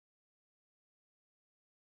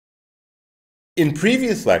In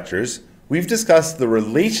previous lectures, we've discussed the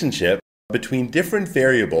relationship between different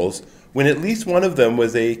variables when at least one of them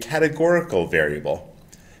was a categorical variable.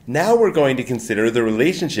 Now we're going to consider the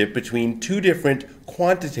relationship between two different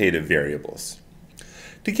quantitative variables.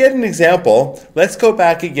 To get an example, let's go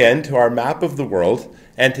back again to our map of the world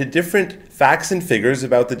and to different facts and figures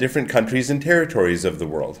about the different countries and territories of the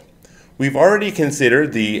world. We've already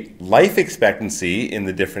considered the life expectancy in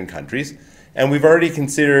the different countries, and we've already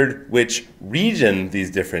considered which region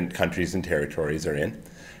these different countries and territories are in.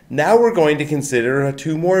 Now we're going to consider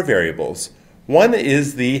two more variables. One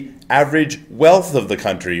is the average wealth of the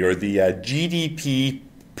country, or the GDP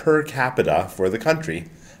per capita for the country,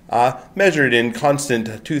 measured in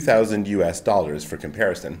constant 2,000 US dollars for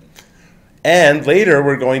comparison. And later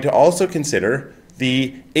we're going to also consider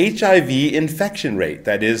the HIV infection rate,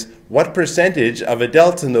 that is, what percentage of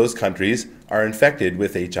adults in those countries are infected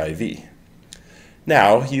with HIV.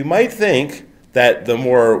 Now, you might think that the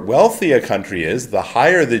more wealthy a country is, the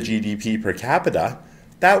higher the GDP per capita,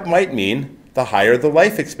 that might mean the higher the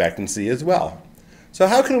life expectancy as well. So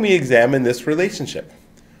how can we examine this relationship?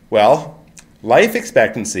 Well, life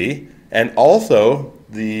expectancy and also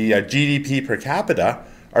the GDP per capita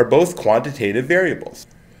are both quantitative variables.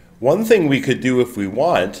 One thing we could do if we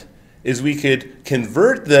want is we could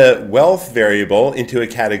convert the wealth variable into a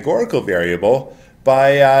categorical variable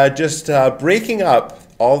by just breaking up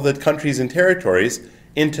all the countries and territories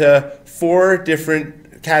into four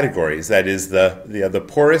different categories. That is the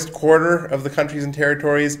poorest quarter of the countries and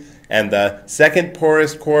territories, and the second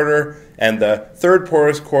poorest quarter, and the third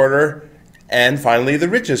poorest quarter, and finally the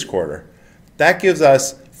richest quarter. That gives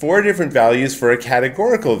us four different values for a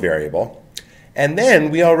categorical variable. And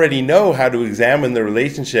then we already know how to examine the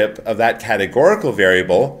relationship of that categorical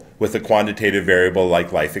variable with a quantitative variable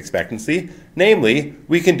like life expectancy. Namely,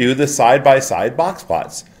 we can do the side-by-side box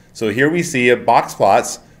plots. So here we see box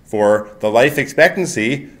plots for the life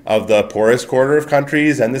expectancy of the poorest quarter of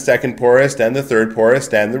countries and the second poorest and the third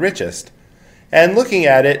poorest and the richest. And looking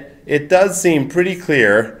at it, it does seem pretty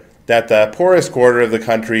clear that the poorest quarter of the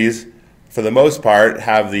countries, for the most part,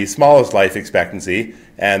 have the smallest life expectancy,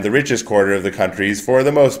 and the richest quarter of the countries, for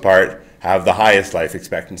the most part, have the highest life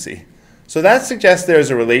expectancy. So that suggests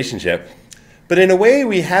there's a relationship. But in a way,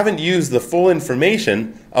 we haven't used the full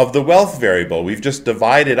information of the wealth variable. We've just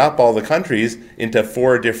divided up all the countries into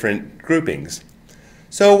four different groupings.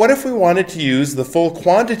 So what if we wanted to use the full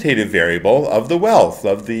quantitative variable of the wealth,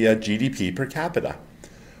 of the GDP per capita?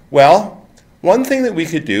 Well, one thing that we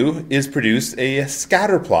could do is produce a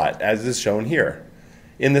scatter plot, as is shown here.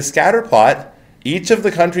 In the scatter plot, each of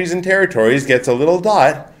the countries and territories gets a little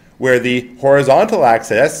dot where the horizontal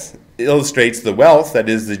axis illustrates the wealth, that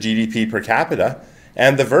is the GDP per capita,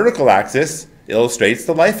 and the vertical axis illustrates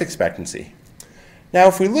the life expectancy. Now,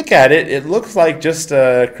 if we look at it, it looks like just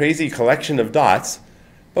a crazy collection of dots,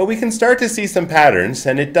 but we can start to see some patterns,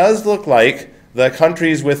 and it does look like the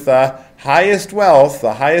countries with the highest wealth,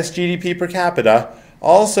 the highest GDP per capita,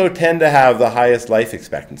 also tend to have the highest life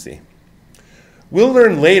expectancy. We'll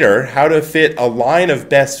learn later how to fit a line of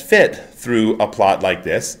best fit through a plot like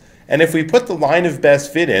this, and if we put the line of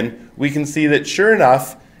best fit in, we can see that sure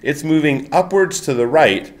enough, it's moving upwards to the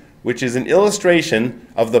right, which is an illustration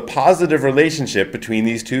of the positive relationship between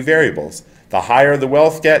these two variables. The higher the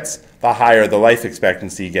wealth gets, the higher the life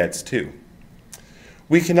expectancy gets too.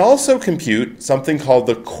 We can also compute something called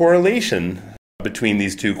the correlation between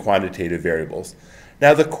these two quantitative variables.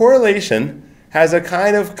 Now, the correlation has a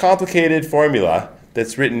kind of complicated formula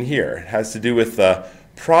that's written here. It has to do with the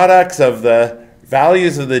products of the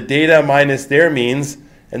values of the data minus their means,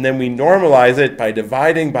 and then we normalize it by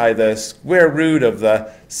dividing by the square root of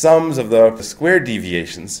the sums of the square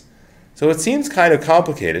deviations. So it seems kind of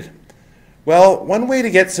complicated. Well, one way to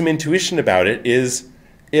get some intuition about it is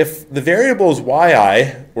if the variables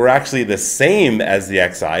yi were actually the same as the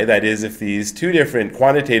xi, that is, if these two different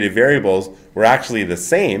quantitative variables were actually the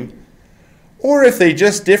same, or if they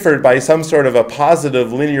just differed by some sort of a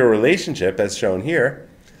positive linear relationship, as shown here,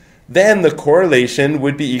 then the correlation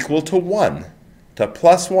would be equal to 1, to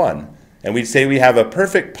plus 1. And we'd say we have a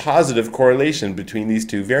perfect positive correlation between these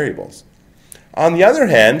two variables. On the other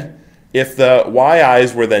hand, if the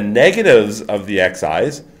yi's were the negatives of the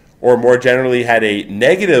xi's, or more generally had a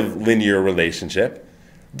negative linear relationship,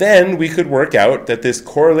 then we could work out that this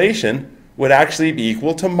correlation would actually be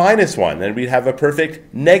equal to minus 1, and we'd have a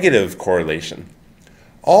perfect negative correlation.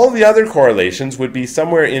 All the other correlations would be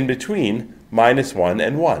somewhere in between minus 1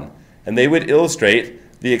 and 1, and they would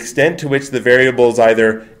illustrate the extent to which the variables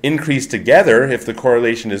either increase together if the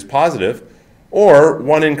correlation is positive, or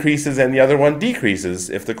one increases and the other one decreases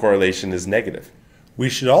if the correlation is negative. We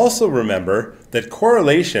should also remember that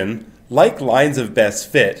correlation, like lines of best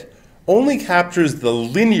fit, only captures the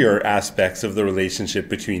linear aspects of the relationship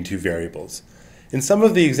between two variables. In some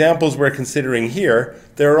of the examples we're considering here,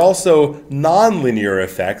 there are also nonlinear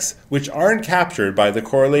effects which aren't captured by the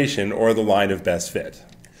correlation or the line of best fit.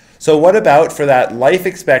 So what about for that life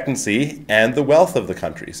expectancy and the wealth of the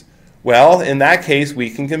countries? Well, in that case, we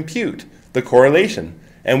can compute the correlation.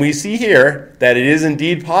 And we see here that it is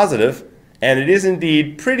indeed positive, and it is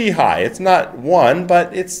indeed pretty high. It's not 1,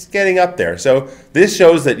 but it's getting up there. So this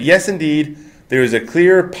shows that yes, indeed, there is a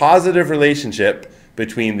clear positive relationship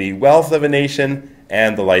between the wealth of a nation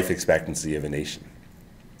and the life expectancy of a nation.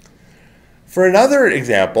 For another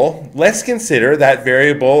example, let's consider that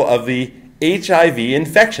variable of the HIV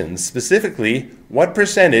infections, specifically what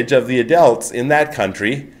percentage of the adults in that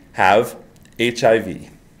country have HIV.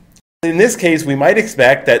 In this case, we might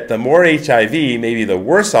expect that the more HIV, maybe the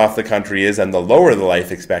worse off the country is and the lower the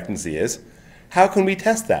life expectancy is. How can we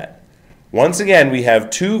test that? Once again, we have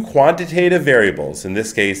two quantitative variables, in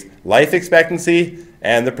this case, life expectancy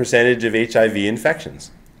and the percentage of HIV infections.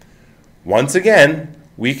 Once again,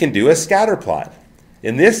 we can do a scatter plot.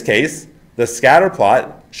 In this case, the scatter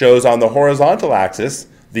plot shows on the horizontal axis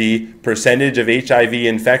the percentage of HIV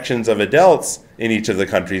infections of adults in each of the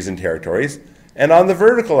countries and territories, and on the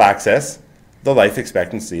vertical axis, the life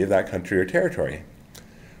expectancy of that country or territory.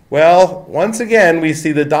 Well, once again, we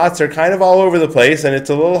see the dots are kind of all over the place, and it's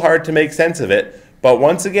a little hard to make sense of it, but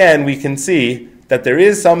once again, we can see that there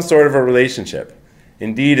is some sort of a relationship.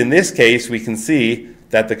 Indeed, in this case, we can see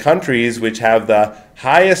that the countries which have the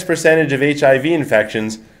highest percentage of HIV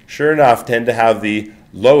infections, sure enough, tend to have the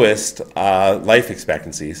lowest life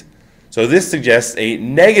expectancies. So this suggests a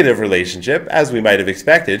negative relationship, as we might have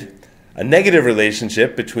expected, a negative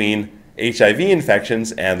relationship between HIV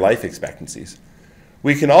infections and life expectancies.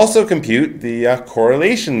 We can also compute the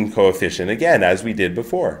correlation coefficient, again, as we did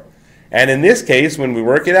before. And in this case, when we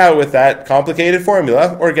work it out with that complicated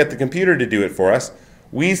formula, or get the computer to do it for us,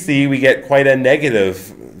 we see we get quite a negative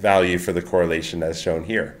value for the correlation as shown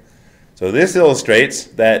here. So this illustrates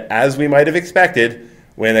that, as we might have expected,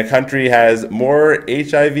 when a country has more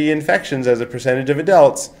HIV infections as a percentage of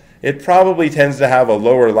adults, it probably tends to have a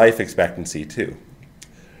lower life expectancy too.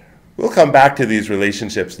 We'll come back to these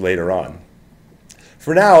relationships later on.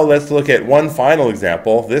 For now, let's look at one final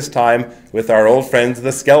example, this time with our old friends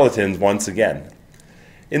the skeletons once again.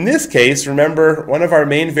 In this case, remember, one of our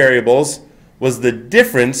main variables was the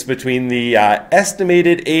difference between the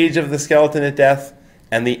estimated age of the skeleton at death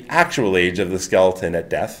and the actual age of the skeleton at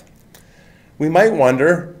death. We might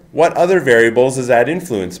wonder, what other variables is that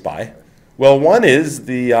influenced by? Well, one is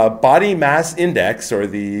the body mass index, or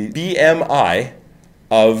the BMI,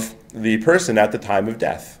 of the person at the time of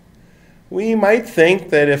death. We might think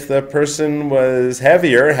that if the person was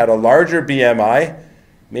heavier, had a larger BMI,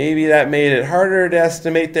 maybe that made it harder to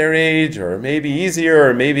estimate their age, or maybe easier,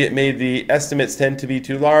 or maybe it made the estimates tend to be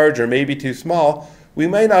too large or maybe too small. We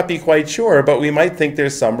might not be quite sure, but we might think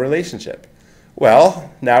there's some relationship.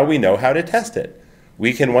 Well, now we know how to test it.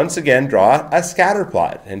 We can once again draw a scatter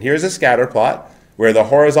plot. And here's a scatter plot where the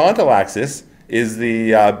horizontal axis is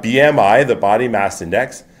the BMI, the body mass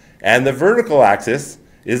index, and the vertical axis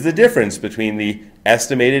is the difference between the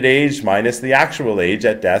estimated age minus the actual age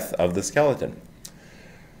at death of the skeleton.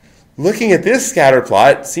 Looking at this scatter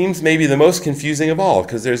plot seems maybe the most confusing of all,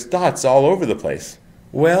 because there's dots all over the place.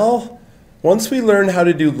 Well, once we learn how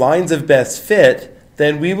to do lines of best fit,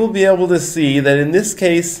 then we will be able to see that in this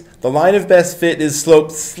case, the line of best fit is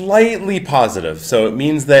sloped slightly positive. So it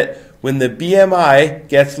means that when the BMI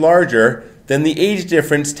gets larger, then the age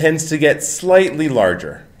difference tends to get slightly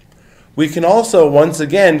larger. We can also once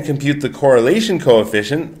again compute the correlation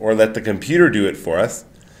coefficient, or let the computer do it for us.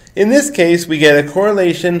 In this case, we get a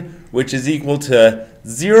correlation which is equal to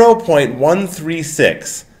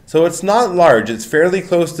 0.136. So it's not large, it's fairly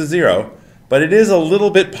close to 0, but it is a little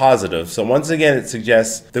bit positive. So once again, it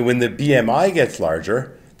suggests that when the BMI gets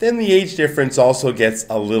larger, then the age difference also gets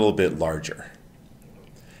a little bit larger.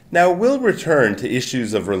 Now we'll return to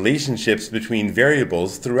issues of relationships between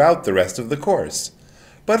variables throughout the rest of the course.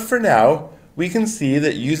 But for now, we can see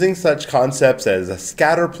that using such concepts as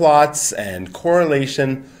scatter plots and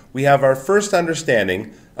correlation, we have our first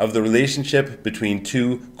understanding of the relationship between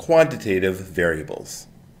two quantitative variables.